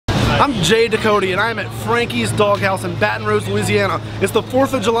I'm Ducote, and I'm at Frankie's Doghouse in Baton Rouge, Louisiana. It's the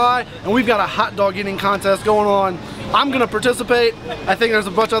 4th of July, and we've got a hot dog eating contest going on. I'm gonna participate. I think there's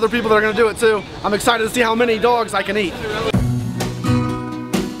a bunch of other people that are gonna do it too. I'm excited to see how many dogs I can eat.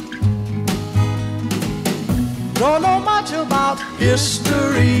 Don't know much about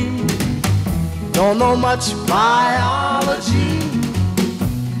history, don't know much biology,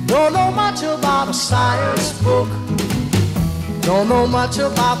 don't know much about a science book, don't know much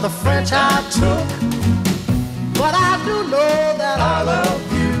about the French I took, but I do know that I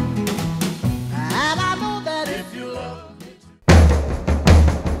love you, and I know that if you love me too.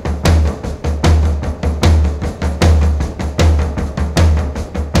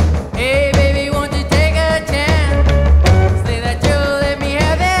 Hey baby, won't you take a chance? Say that you'll let me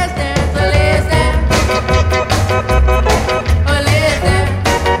have this dance. Oh listen,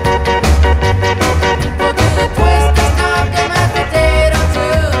 we'll do the twist and knock the mashed potato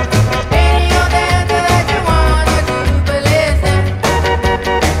too. Any old dance that you wanna do, but listen,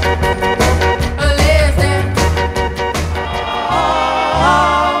 oh listen.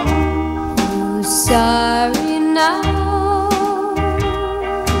 Who's sorry now?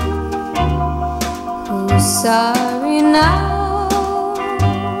 Sorry now,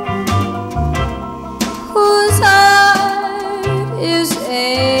 whose heart is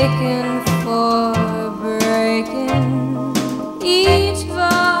aching for breaking each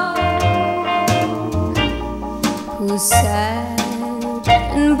vow, who's sad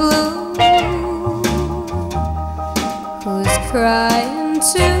and blue, who's crying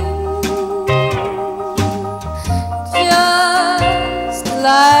too, just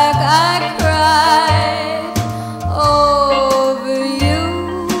like I cried over you.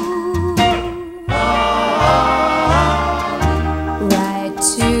 Right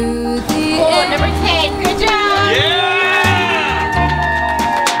to the end. Number 10, good job! Yeah!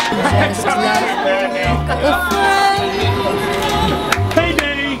 Just like a